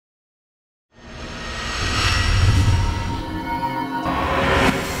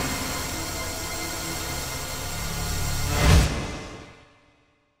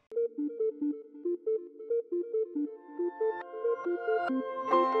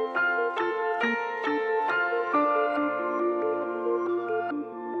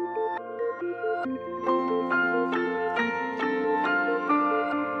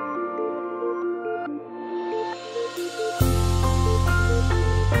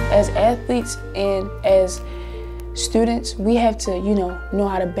as athletes and as students, we have to, know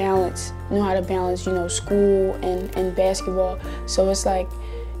how to balance, school and basketball. So it's like,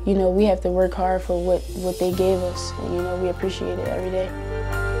 we have to work hard for what they gave us, and we appreciate it every day.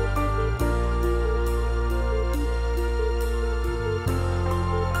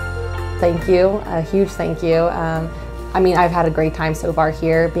 Thank you, a huge thank you. I mean, I've had a great time so far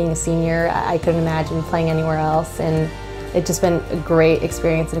here. Being a senior, I couldn't imagine playing anywhere else, and it's just been a great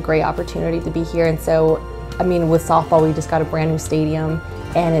experience and a great opportunity to be here. And so, I mean, with softball, we just got a brand new stadium,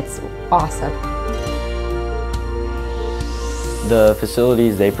 and it's awesome. The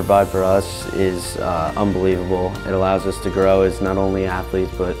facilities they provide for us is unbelievable. It allows us to grow as not only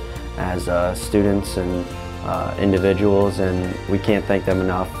athletes, but as students and individuals, and we can't thank them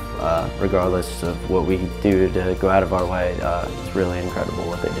enough. Regardless of what we do to go out of our way, it's really incredible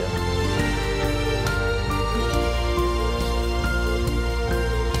what they do.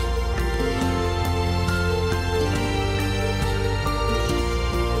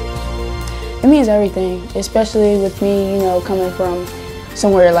 It means everything, especially with me, coming from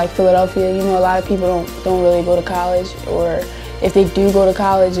somewhere like Philadelphia. A lot of people don't really go to college, or if they do go to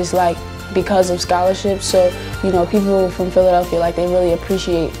college, it's like because of scholarships. So, people from Philadelphia, they really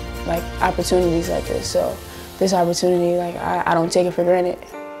appreciate opportunities like this. So this opportunity, I don't take it for granted.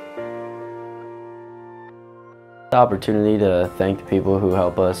 The opportunity to thank the people who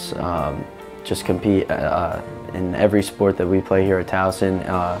help us just compete in every sport that we play here at Towson.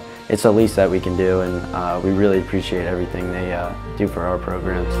 It's the least that we can do, and we really appreciate everything they do for our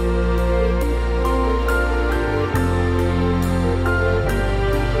programs.